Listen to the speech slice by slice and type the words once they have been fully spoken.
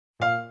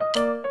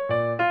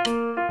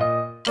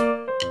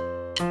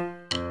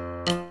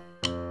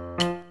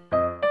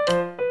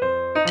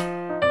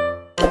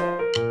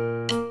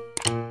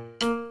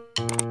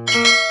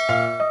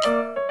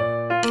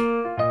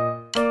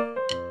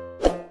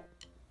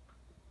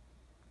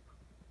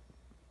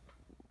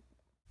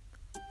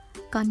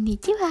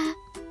Konnichiwa.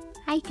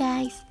 Hai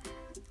guys,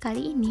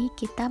 kali ini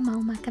kita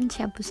mau makan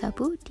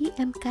shabu-shabu di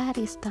MK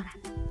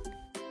Restoran.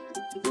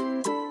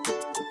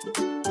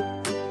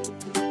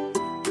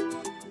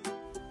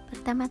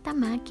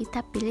 Pertama-tama kita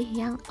pilih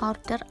yang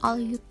order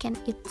all you can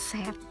eat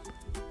set.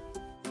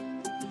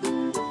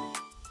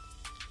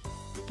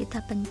 Kita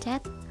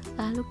pencet,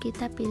 lalu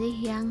kita pilih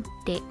yang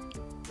D.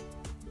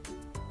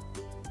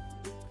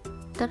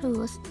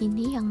 Terus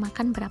ini yang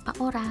makan berapa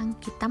orang,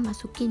 kita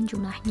masukin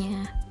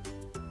jumlahnya.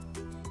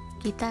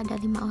 Kita ada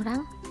 5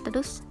 orang,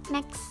 terus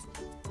next.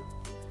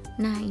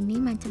 Nah,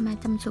 ini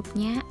macam-macam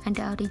supnya,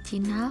 ada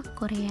original,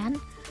 Korean,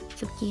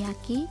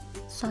 sukiyaki,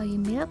 soy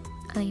milk,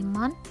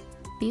 lemon,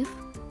 beef,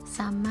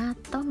 sama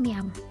tom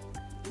yum.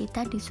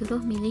 Kita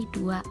disuruh milih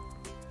 2.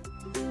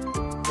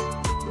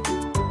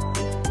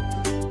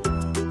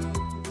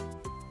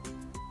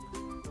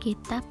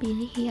 Kita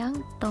pilih yang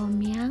tom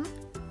yum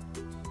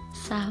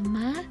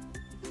sama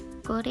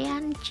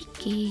Korean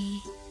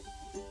chicken.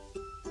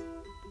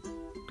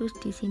 Terus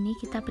di sini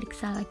kita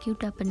periksa lagi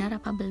udah benar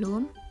apa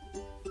belum.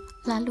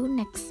 Lalu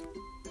next.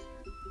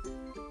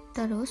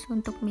 Terus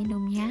untuk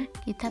minumnya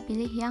kita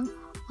pilih yang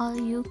all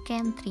you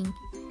can drink.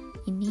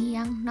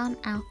 Ini yang non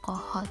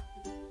alkohol.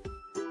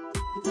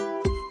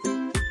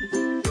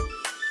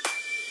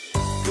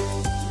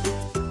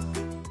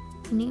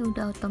 Ini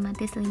udah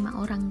otomatis 5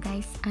 orang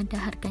guys.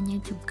 Ada harganya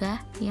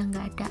juga yang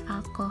nggak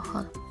ada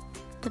alkohol.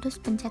 Terus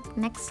pencet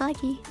next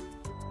lagi.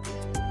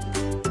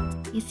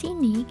 Di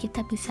sini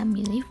kita bisa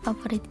milih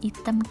favorit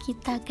item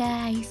kita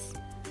guys.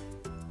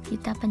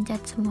 Kita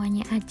pencet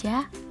semuanya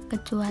aja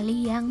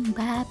kecuali yang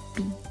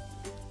babi.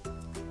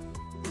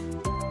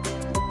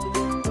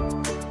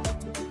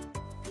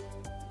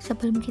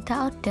 Sebelum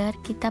kita order,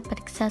 kita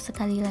periksa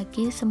sekali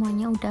lagi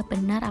semuanya udah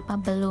benar apa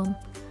belum.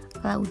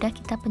 Kalau udah,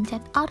 kita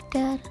pencet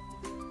order.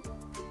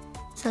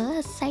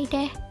 Selesai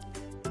deh.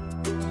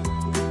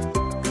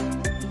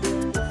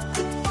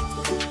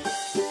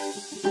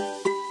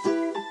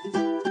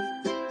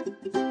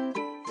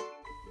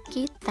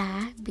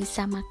 Kita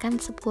bisa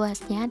makan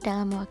sepuasnya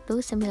dalam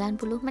waktu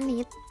 90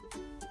 menit.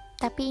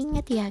 Tapi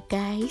ingat ya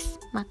guys,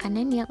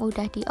 makanan yang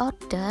udah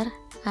diorder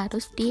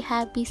harus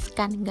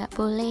dihabiskan, nggak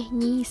boleh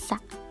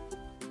nyisa.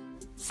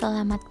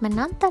 Selamat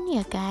menonton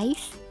ya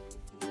guys.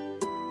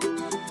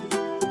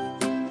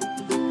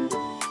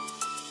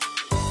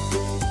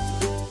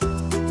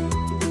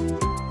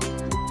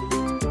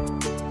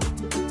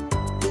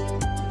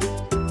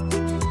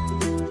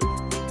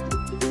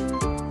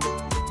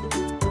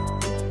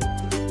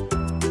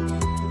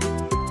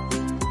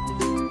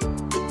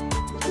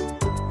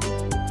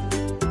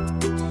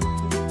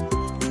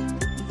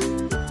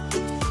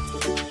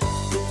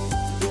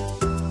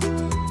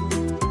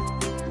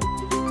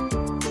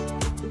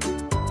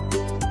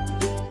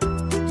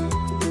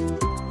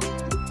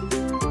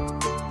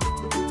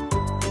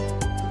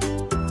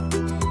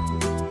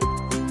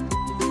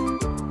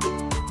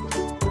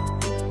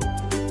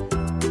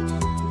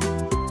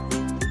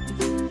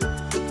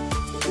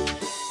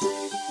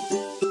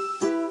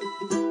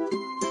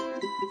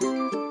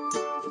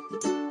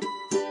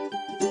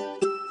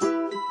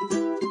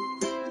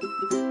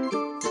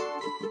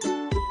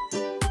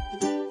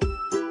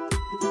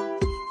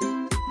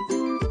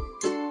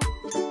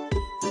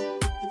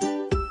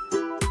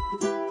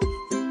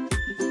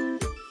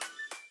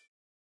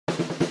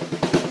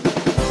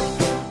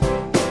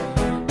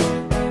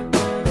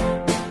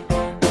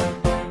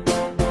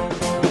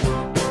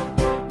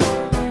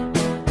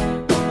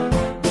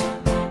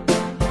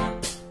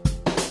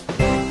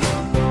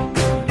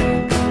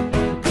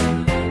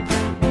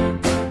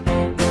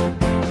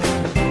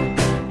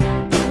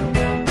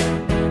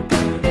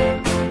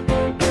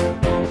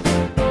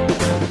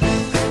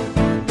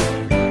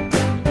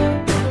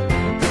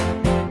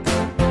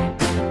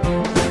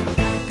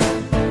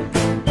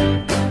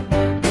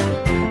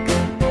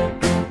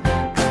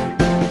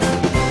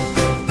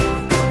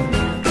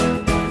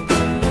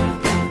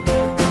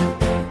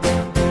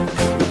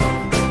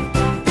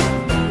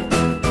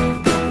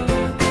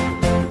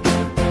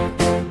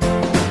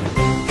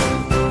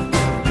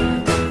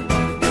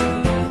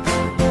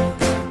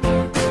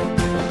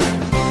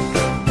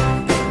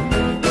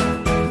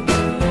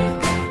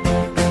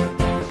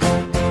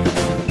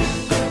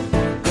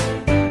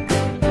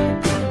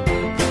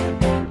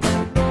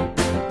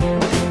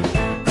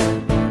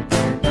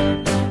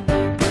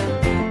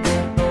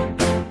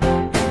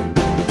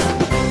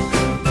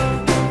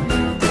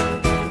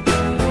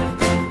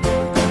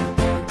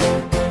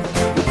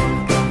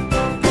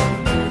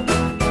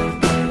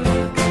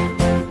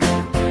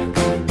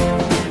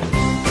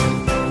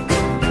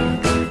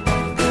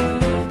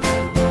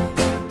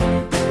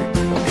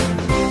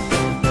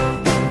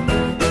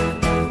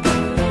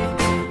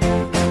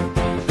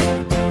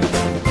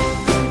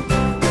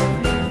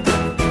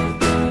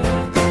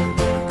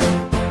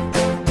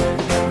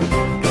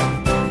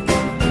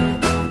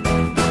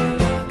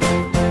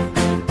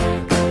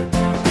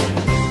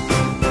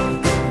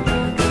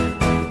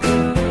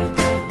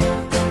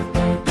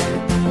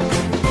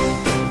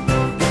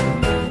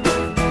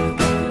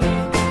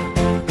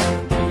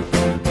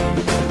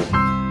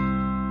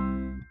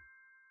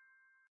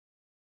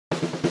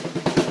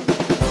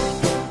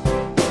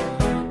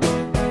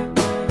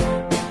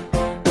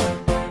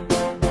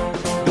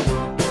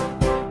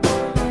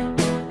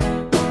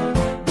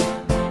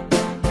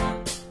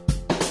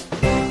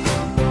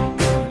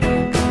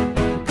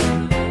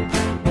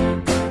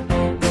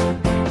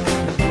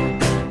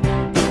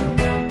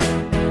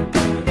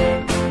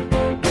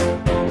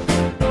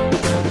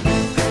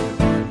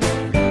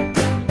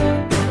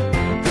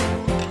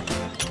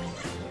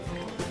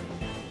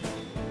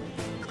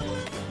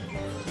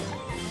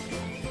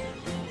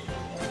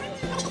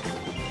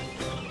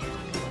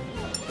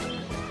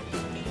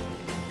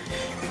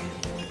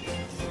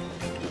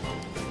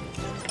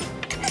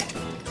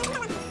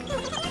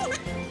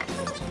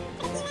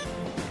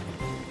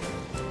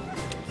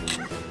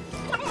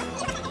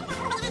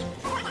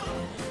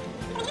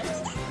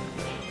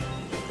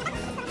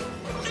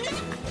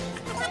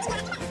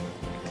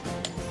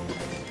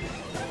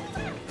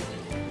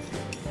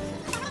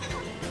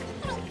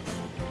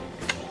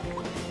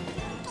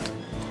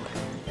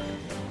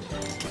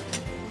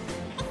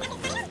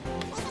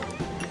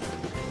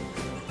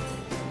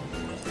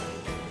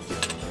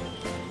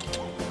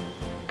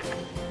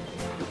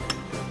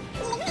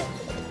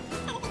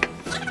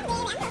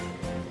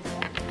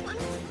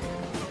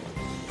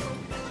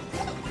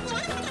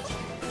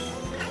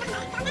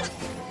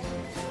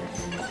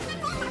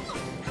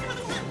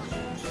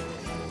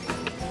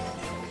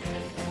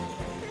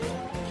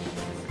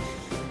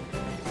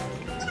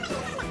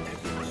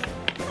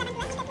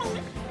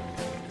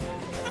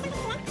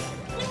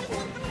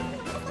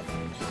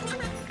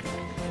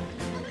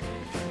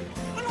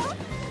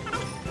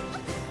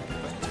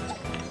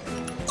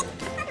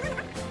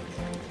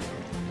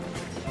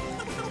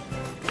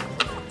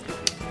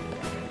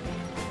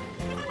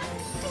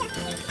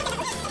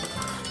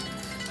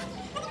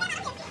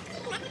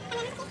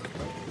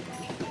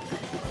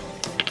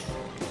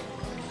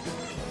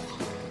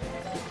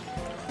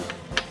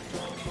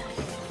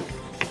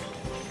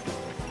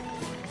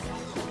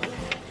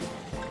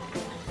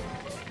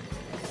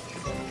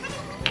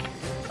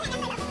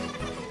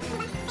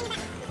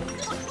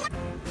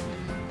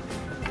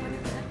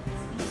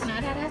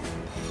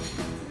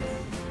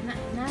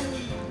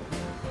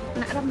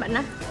 Arab Mbak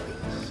Nah.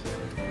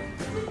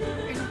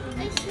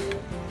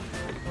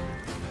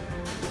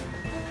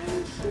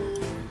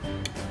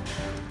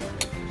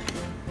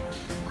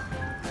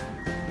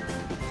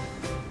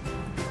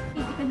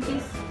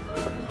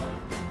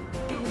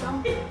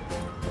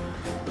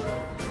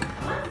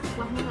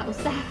 Kuahnya nggak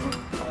usah.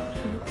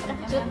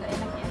 Nggak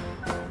enak ya.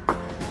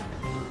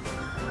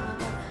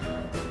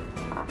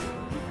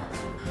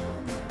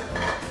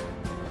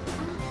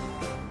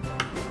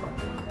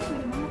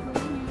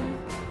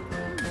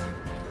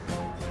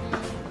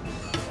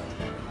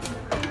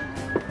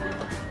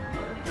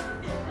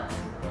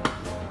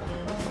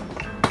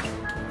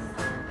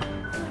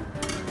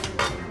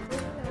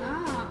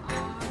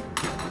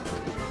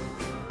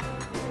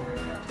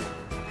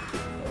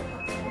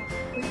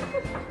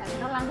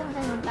 Langsung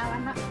saya minta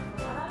anak.